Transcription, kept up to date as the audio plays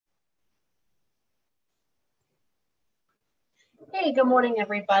Hey, good morning,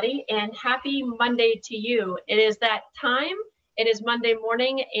 everybody, and happy Monday to you. It is that time. It is Monday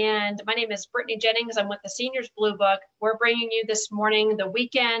morning, and my name is Brittany Jennings. I'm with the Seniors Blue Book. We're bringing you this morning the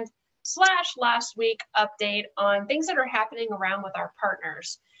weekend / last week update on things that are happening around with our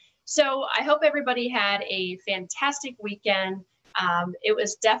partners. So I hope everybody had a fantastic weekend. It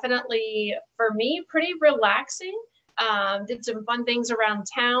was definitely, for me, pretty relaxing. Did some fun things around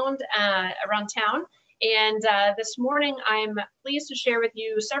town. And this morning, I'm pleased to share with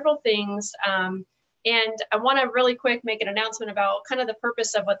you several things. And I want to really quick make an announcement about kind of the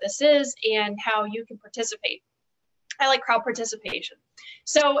purpose of what this is and how you can participate. I like crowd participation.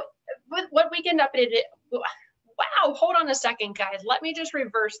 So what weekend update? Wow, hold on a second, guys. Let me just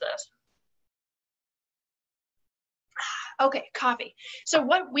reverse this. Okay, coffee. So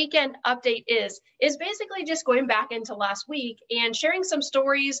what weekend update is basically just going back into last week and sharing some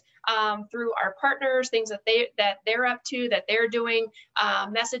stories through our partners, things that they're up to, that they're doing,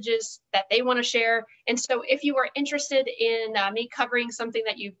 messages that they want to share. And so if you are interested in me covering something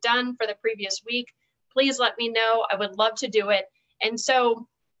that you've done for the previous week, please let me know. I would love to do it. And so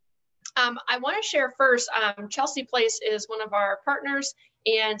I want to share first, Chelsea Place is one of our partners,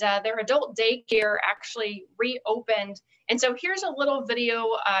 and their adult daycare actually reopened. And so here's a little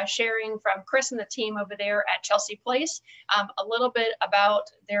video sharing from Chris and the team over there at Chelsea Place, a little bit about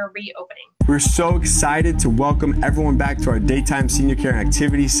their reopening. We're so excited to welcome everyone back to our Daytime Senior Care and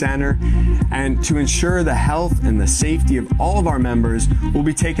Activity Center. And to ensure the health and the safety of all of our members, we'll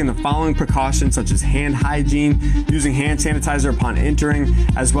be taking the following precautions, such as hand hygiene, using hand sanitizer upon entering,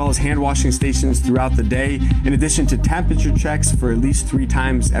 as well as hand washing stations throughout the day, in addition to temperature checks for at least 3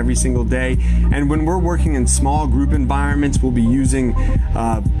 times every single day. And when we're working in small group environments, we'll be using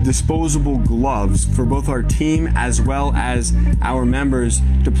disposable gloves for both our team as well as our members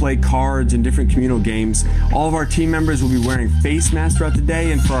to play cards and different communal games. All of our team members will be wearing face masks throughout the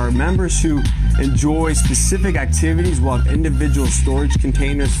day, and for our members who enjoy specific activities, we'll have individual storage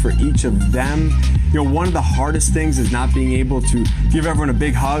containers for each of them. You know, one of the hardest things is not being able to give everyone a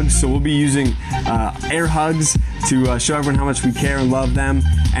big hug, so we'll be using air hugs to show everyone how much we care and love them.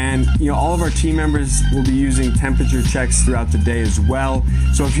 And all of our team members will be using temperature checks throughout the day as well.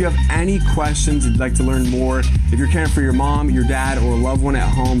 So if you have any questions, if you'd like to learn more, if you're caring for your mom, your dad, or a loved one at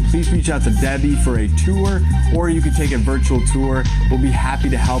home, please reach out to Debbie for a tour, or you can take a virtual tour. We'll be happy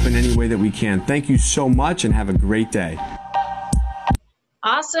to help in any way that we can. Thank you so much and have a great day.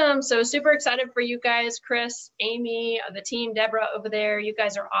 Awesome. So super excited for you guys, Chris, Amy, the team, Deborah over there. You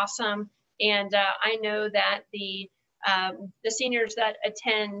guys are awesome. And I know that the seniors that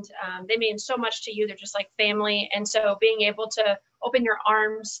attend, they mean so much to you. They're just like family. And so being able to open your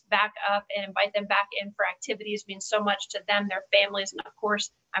arms back up and invite them back in for activities means so much to them, their families, and of course,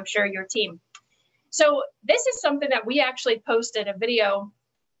 I'm sure your team. So this is something that we actually posted a video.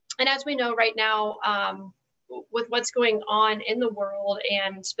 And as we know right now, with what's going on in the world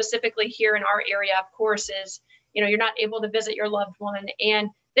and specifically here in our area, of course, is, you're not able to visit your loved one. And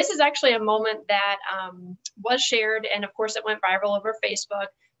this is actually a moment that was shared, and of course it went viral over Facebook,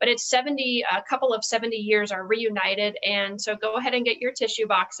 but it's a couple of 70 years are reunited. And so go ahead and get your tissue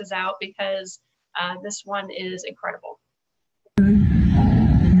boxes out because this one is incredible. You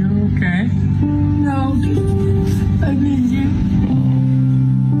okay? No, I miss you.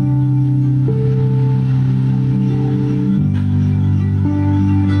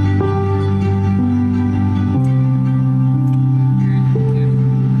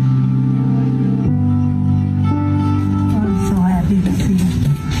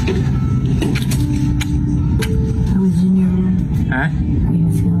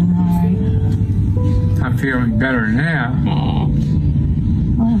 Feeling better now. Oh,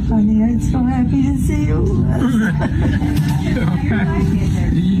 honey, I'm so happy to see you. You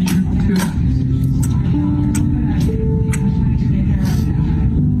too.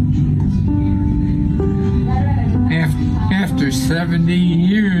 After 70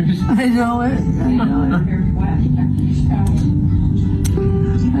 years. I know it.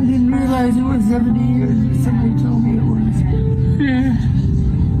 I didn't realize it was 70 years. Somebody told me it was. Yeah.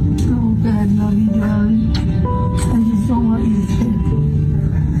 God love you, darling. I just don't want you sick.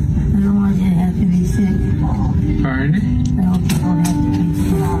 I don't want you to have to be sick. Pardon? I hope you don't have to be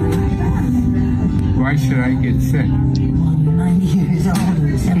sick. Why should I get sick? Well, you're 90 years old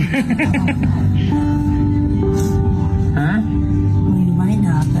or 70. Huh? Well, you might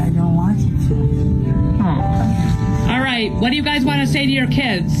not, but I don't want you to. Oh. All right, what do you guys want to say to your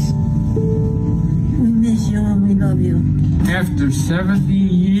kids? We miss you and we love you. After 70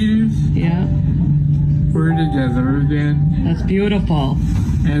 years? Yeah. We're together again. That's beautiful.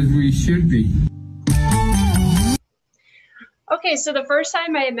 As we should be. Okay, so the first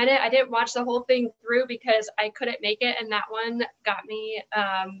time I admit it, I didn't watch the whole thing through because I couldn't make it, and that one got me.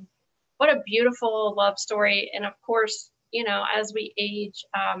 What a beautiful love story. And of course, you know, as we age,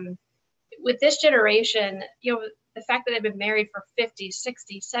 with this generation, you know, the fact that they've been married for 50,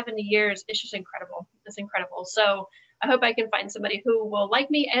 60, 70 years, it's just incredible. It's incredible. So I hope I can find somebody who will like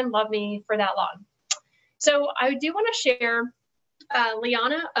me and love me for that long. So I do want to share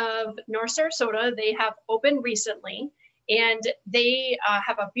Liana of North Sarasota. They have opened recently, and they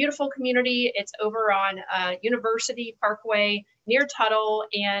have a beautiful community. It's over on University Parkway near Tuttle,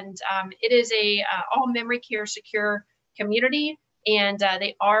 and it is a all memory care secure community. And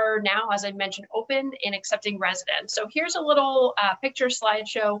they are now, as I mentioned, open and accepting residents. So here's a little picture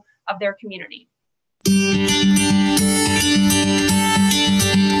slideshow of their community.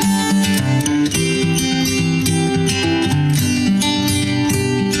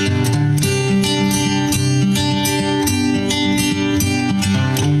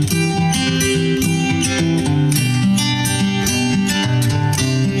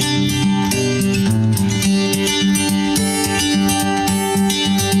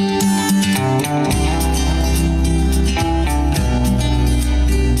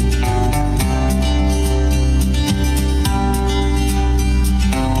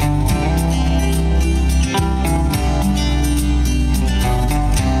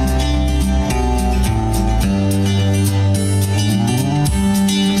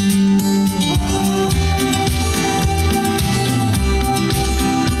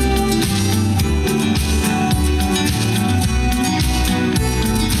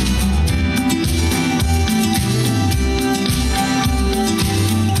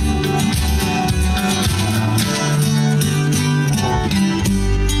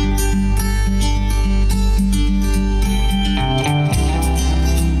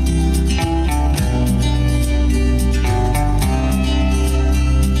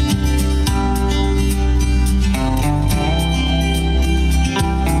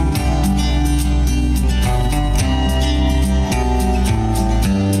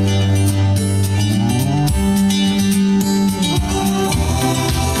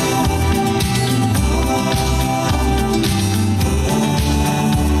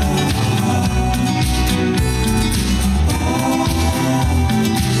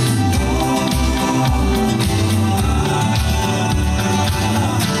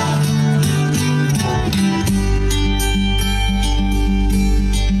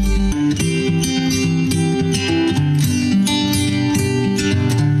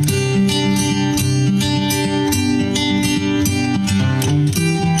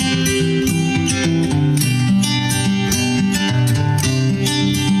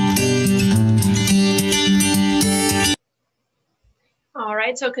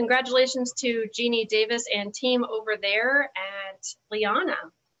 So congratulations to Jeannie Davis and team over there at Liana.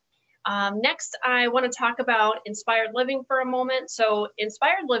 Next, I want to talk about Inspired Living for a moment. So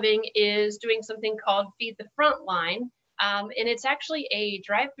Inspired Living is doing something called Feed the Frontline, and it's actually a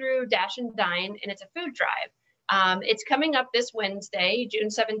drive-through dash and dine, and it's a food drive. It's coming up this Wednesday, June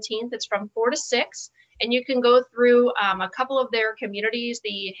 17th. It's from 4 to 6, and you can go through a couple of their communities,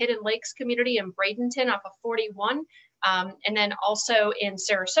 the Hidden Lakes community in Bradenton off of 41, and then also in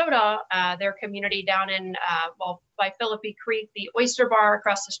Sarasota, their community down in, well, by Philippi Creek, the Oyster Bar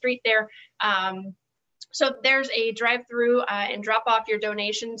across the street there. So there's a drive-through and drop off your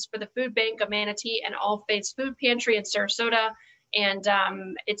donations for the Food Bank of Manatee and All Faiths Food Pantry in Sarasota. And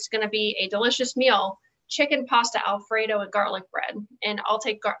it's going to be a delicious meal, chicken pasta Alfredo and garlic bread. And I'll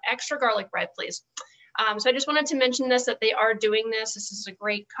take extra garlic bread, please. So I just wanted to mention this, that they are doing this. This is a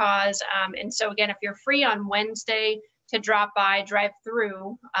great cause. And so again, if you're free on Wednesday to drop by, drive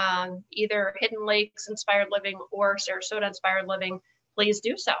through either Hidden Lakes Inspired Living or Sarasota Inspired Living, please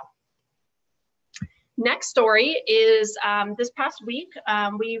do so. Next story is this past week,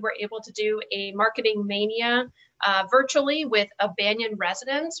 we were able to do a marketing mania virtually with a Banyan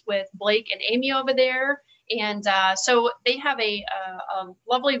residents with Blake and Amy over there. And so they have a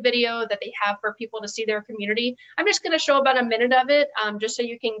lovely video that they have for people to see their community. I'm just going to show about a minute of it just so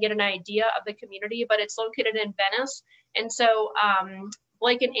you can get an idea of the community, but it's located in Venice. And so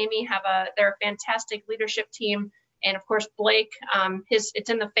Blake and Amy have they're a fantastic leadership team. And of course, Blake, it's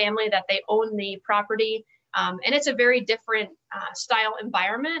in the family that they own the property. And it's a very different style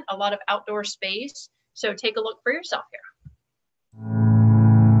environment, a lot of outdoor space. So take a look for yourself here.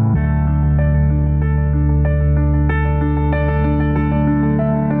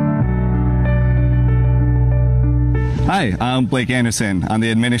 Hi, I'm Blake Anderson. I'm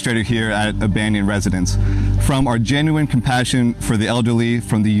the administrator here at Abandoned Residence. From our genuine compassion for the elderly,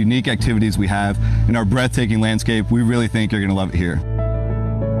 from the unique activities we have, and our breathtaking landscape, we really think you're going to love it here.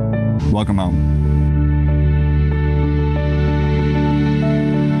 Welcome home.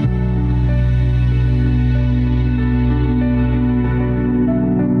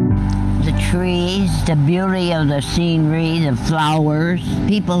 Trees, the beauty of the scenery, the flowers,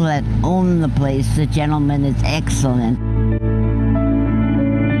 people that own the place, the gentleman is excellent.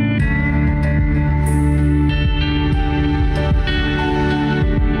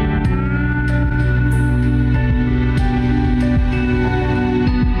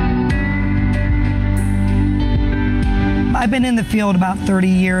 I've been in the field about 30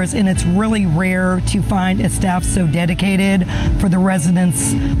 years, and it's really rare to find a staff so dedicated for the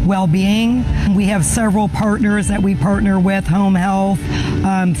residents' well-being. We have several partners that we partner with, home health,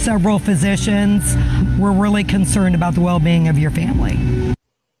 several physicians. We're really concerned about the well-being of your family.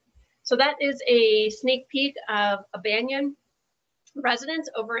 So that is a sneak peek of Abandoned Residence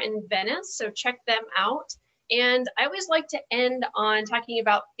over in Venice. So check them out. And I always like to end on talking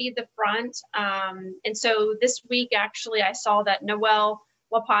about Feed the Front. And so this week, actually, I saw that Noelle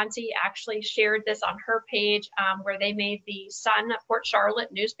LaPonte actually shared this on her page where they made the Sun Port Charlotte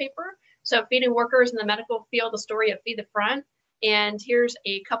newspaper. So feeding workers in the medical field, the story of Feed the Front. And here's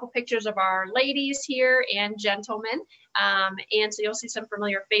a couple pictures of our ladies here and gentlemen. And so you'll see some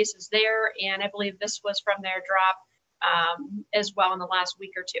familiar faces there. And I believe this was from their drop as well in the last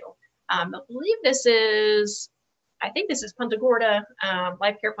week or two. I believe this is, I think this is Punta Gorda,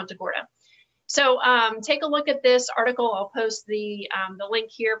 Life Care Punta Gorda. So take a look at this article. I'll post the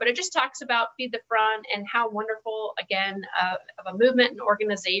link here, but it just talks about Feed the Front and how wonderful, again, of a movement and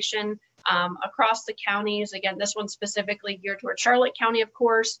organization across the counties. Again, this one specifically geared toward Charlotte County, of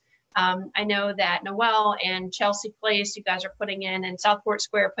course. I know that Noelle and Chelsea Place, you guys are putting in, and Southport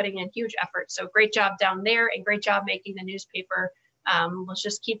Square putting in huge efforts. So great job down there and great job making the newspaper. Let's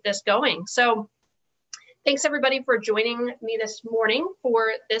just keep this going. So thanks everybody for joining me this morning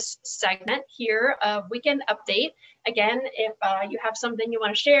for this segment here of Weekend Update. Again, if you have something you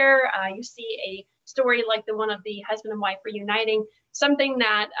want to share, you see a story like the one of the husband and wife reuniting, something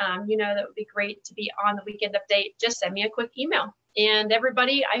that you know that would be great to be on the Weekend Update, just send me a quick email. And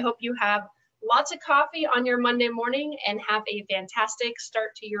everybody, I hope you have lots of coffee on your Monday morning and have a fantastic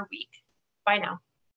start to your week. Bye now.